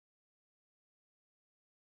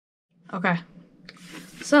Okay,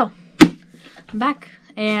 so I'm back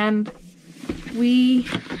and we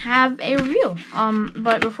have a review.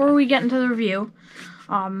 But before we get into the review,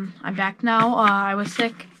 I'm back now. I was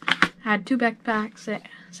sick, had 2 backpack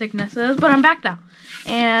sicknesses, but I'm back now.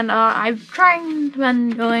 And I've been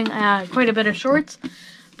doing quite a bit of shorts,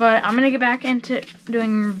 but I'm gonna get back into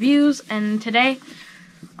doing reviews. And today,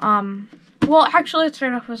 well, actually, let's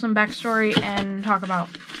start off with some backstory and talk about.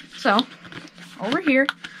 So, over here,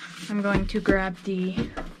 I'm going to grab the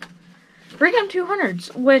Raycon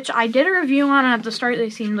 200s, which I did a review on at the start. They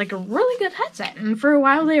seemed like a really good headset, and for a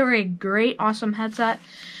while they were a great, awesome headset.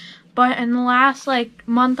 But in the last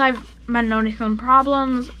month, I've been noticing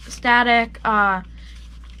problems, static,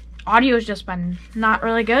 audio's just been not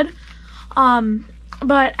really good.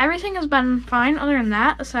 But everything has been fine other than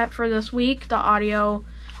that, except for this week, the audio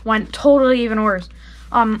went totally even worse.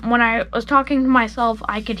 When I was talking to myself,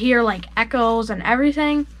 I could hear echoes and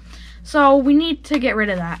everything. So we need to get rid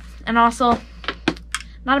of that. And also,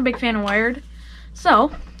 not a big fan of wired.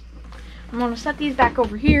 So I'm gonna set these back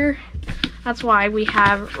over here. That's why we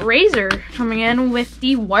have Razer coming in with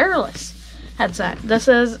the wireless headset. This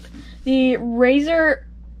is the Razer,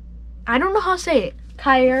 I don't know how to say it,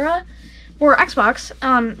 Kaira for Xbox.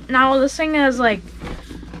 Now this thing is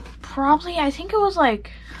probably, I think it was I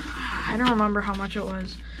don't remember how much it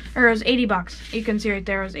was. Or it was 80 bucks. You can see right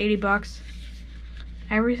there, it was 80 bucks.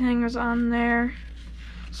 Everything is on there.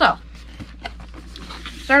 So,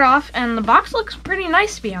 start off, and the box looks pretty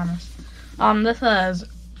nice, to be honest. This is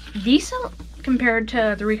decent compared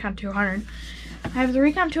to the Raycon 200. I have the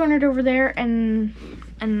Raycon 200 over there and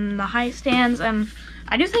the high stands, and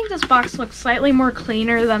I do think this box looks slightly more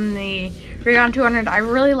cleaner than the Raycon 200. I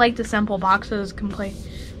really like the simple boxes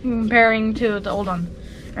comparing to the old one,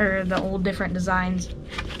 or the old different designs.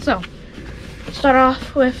 So, start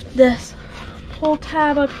off with this whole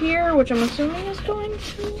tab up here, which I'm assuming is going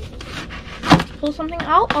to pull something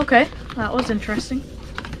out. Okay, that was interesting.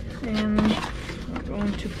 And we're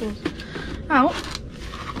going to pull out.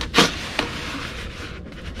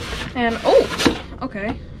 And oh,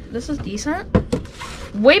 okay, this is decent.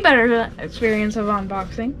 Way better experience of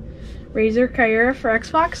unboxing. Razer Kaira for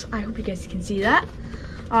Xbox. I hope you guys can see that.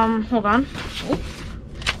 Hold on. Oh,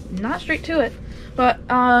 not straight to it, but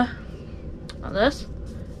this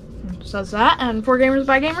says that, and for gamers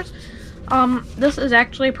by gamers. This is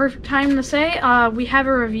actually a perfect time to say we have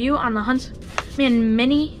a review on the Huntsman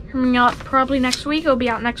Mini coming out probably next week. It'll be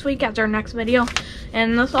out next week after our next video,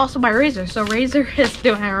 and this is also by Razer. So Razer is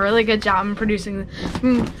doing a really good job in producing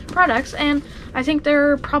products, and I think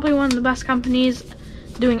they're probably one of the best companies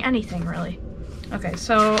doing anything really. Okay,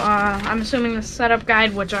 so I'm assuming the setup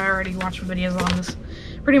guide, which I already watched videos on, this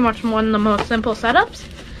pretty much one of the most simple setups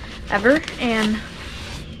ever. And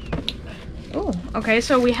oh, okay,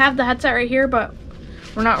 so we have the headset right here, but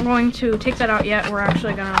we're not going to take that out yet. We're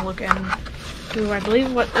actually gonna look into, I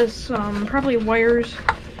believe, what is probably wires,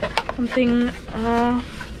 something.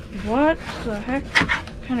 What the heck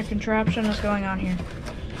kind of contraption is going on here?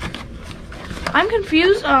 I'm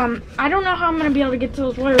confused. I don't know how I'm gonna be able to get to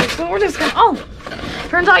those wires, so we're just gonna, oh,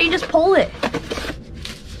 turns out you just pull it.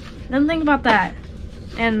 Didn't think about that.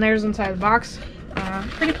 And there's inside the box.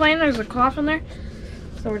 Pretty plain, there's a cloth in there.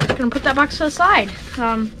 So we're just gonna put that box to the side.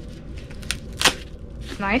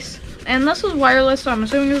 Nice. And this is wireless, so I'm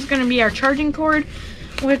assuming this is gonna be our charging cord,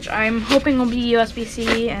 which I'm hoping will be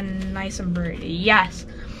USB-C and nice and pretty. Yes.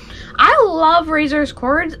 I love Razer's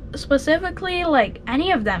cords, specifically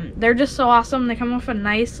any of them. They're just so awesome. They come with a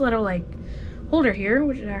nice little holder here,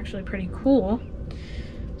 which is actually pretty cool.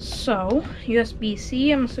 So,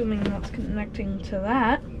 USB-C, I'm assuming that's connecting to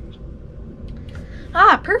that.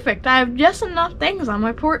 Ah, perfect. I have just enough things on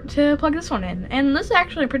my port to plug this one in. And this is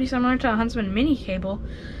actually pretty similar to a Huntsman Mini cable,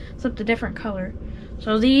 except a different color.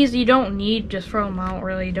 So these you don't need, just throw them out,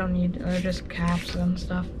 really. You don't need, they're just caps and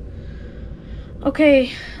stuff.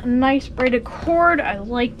 Okay, a nice braided cord. I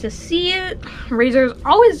like to see it. Razer's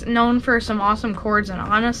always known for some awesome cords, and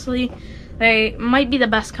honestly, they might be the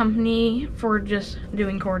best company for just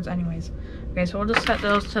doing cords anyways. Okay, so we'll just set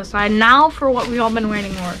those to the side. Now for what we've all been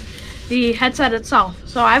waiting for. The headset itself.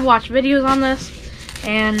 So I've watched videos on this,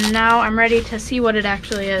 and now I'm ready to see what it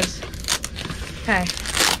actually is. Okay.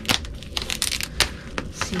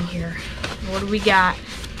 Let's see here. What do we got?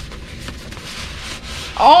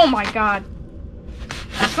 Oh my god.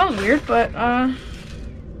 That smells weird, but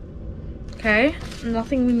okay.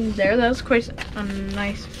 Nothing there. That was quite a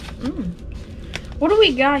nice. What do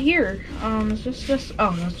we got here? It's just this.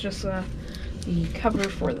 Oh, that's just the cover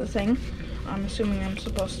for the thing. I'm assuming I'm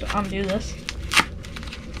supposed to undo this.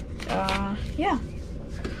 Yeah.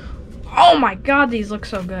 Oh my god, these look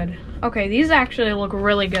so good. Okay, these actually look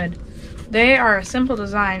really good. They are a simple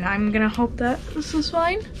design. I'm gonna hope that this is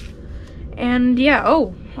fine. And yeah,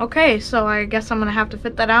 oh, okay, so I guess I'm gonna have to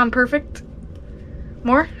fit that on perfect.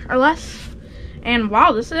 More or less. And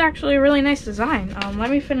wow, this is actually a really nice design. Let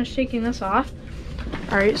me finish taking this off.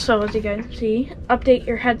 Alright, so as you guys see, update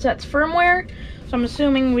your headset's firmware. So I'm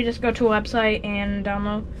assuming we just go to a website and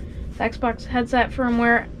download the Xbox headset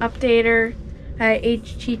firmware updater at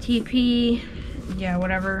HTTP, yeah,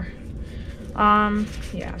 whatever.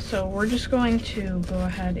 Yeah, so we're just going to go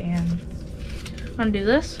ahead and undo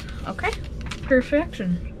this. Okay,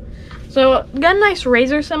 perfection. So got a nice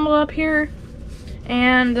Razer symbol up here,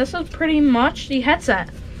 and this is pretty much the headset.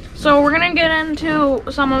 So we're gonna get into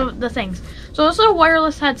some of the things. So this is a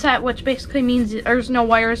wireless headset, which basically means there's no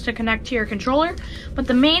wires to connect to your controller. But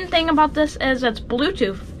the main thing about this is it's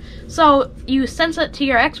Bluetooth. So you sense it to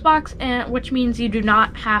your Xbox, which means you do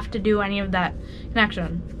not have to do any of that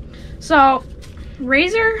connection. So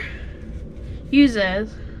Razer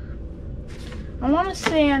uses, I want to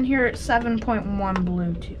say on here it's 7.1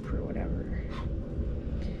 Bluetooth or whatever.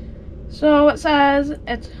 So it says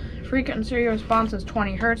its frequency response is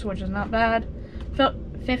 20 Hertz, which is not bad.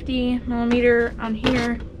 50 millimeter on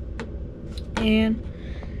here, and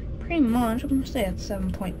pretty much I'm gonna say it's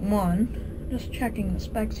 7.1. Just checking the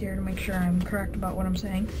specs here to make sure I'm correct about what I'm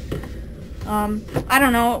saying. I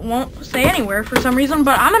don't know, it won't say anywhere for some reason,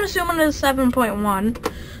 but I'm assuming it is 7.1.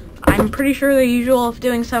 I'm pretty sure the usual of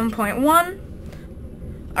doing 7.1.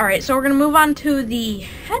 Alright, so we're gonna move on to the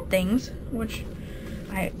head things, which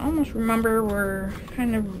I almost remember were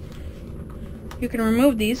kind of, you can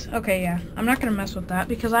remove these. Okay, yeah, I'm not gonna mess with that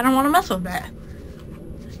because I don't want to mess with that.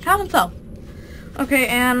 Common sense. Okay,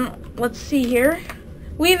 and let's see here.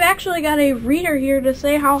 We've actually got a reader here to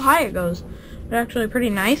say how high it goes. It's actually pretty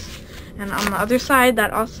nice. And on the other side,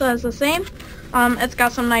 that also says the same. It's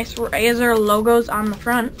got some nice Razer logos on the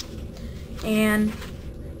front. And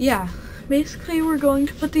yeah, basically we're going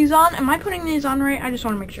to put these on. Am I putting these on right? I just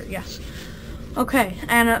want to make sure. Yes. Okay,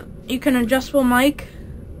 and you can adjustable mic.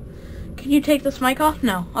 Can you take this mic off?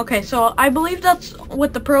 No. Okay, so I believe that's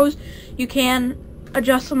with the pros. You can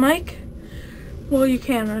adjust the mic. Well, you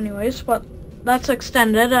can anyways, but that's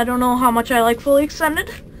extended. I don't know how much I like fully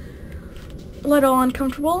extended. A little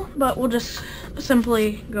uncomfortable, but we'll just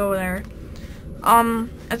simply go there.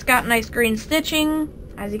 It's got nice green stitching,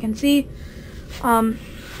 as you can see. I'm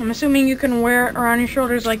assuming you can wear it around your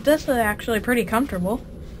shoulders like this. It's actually pretty comfortable.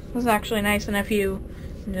 This is actually nice, and if you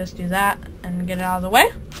can just do that and get it out of the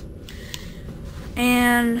way.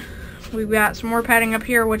 And we've got some more padding up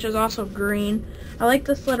here, which is also green. I like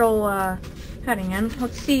this little padding in.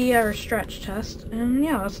 Let's see our stretch test, and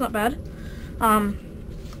yeah, that's not bad.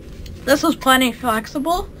 This is plenty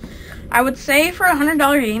flexible. I would say for a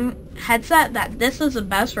 $100 game headset that this is the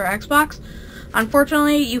best for Xbox.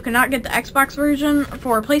 Unfortunately, you cannot get the Xbox version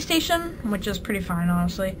for PlayStation, which is pretty fine,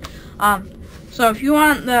 honestly. So if you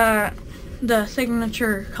want the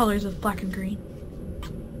signature colors of black and green,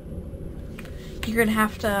 you're gonna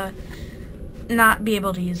have to not be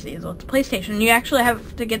able to use these with the PlayStation. You actually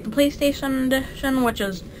have to get the PlayStation edition, which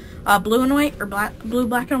is blue and white, or blue,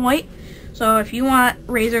 black, and white. So if you want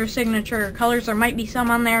Razer signature colors, there might be some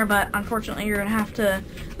on there, but unfortunately you're gonna have to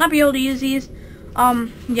not be able to use these.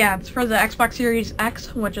 Yeah, it's for the Xbox Series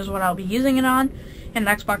X, which is what I'll be using it on, and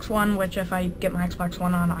Xbox One, which if I get my Xbox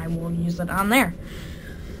One on, I will use it on there.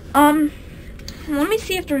 Let me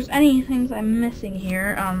see if there's any things I'm missing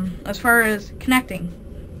here, as far as connecting.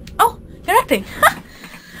 Oh, connecting!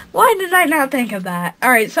 Why did I not think of that?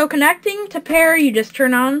 Alright, so connecting to pair, you just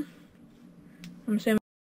turn on. I'm assuming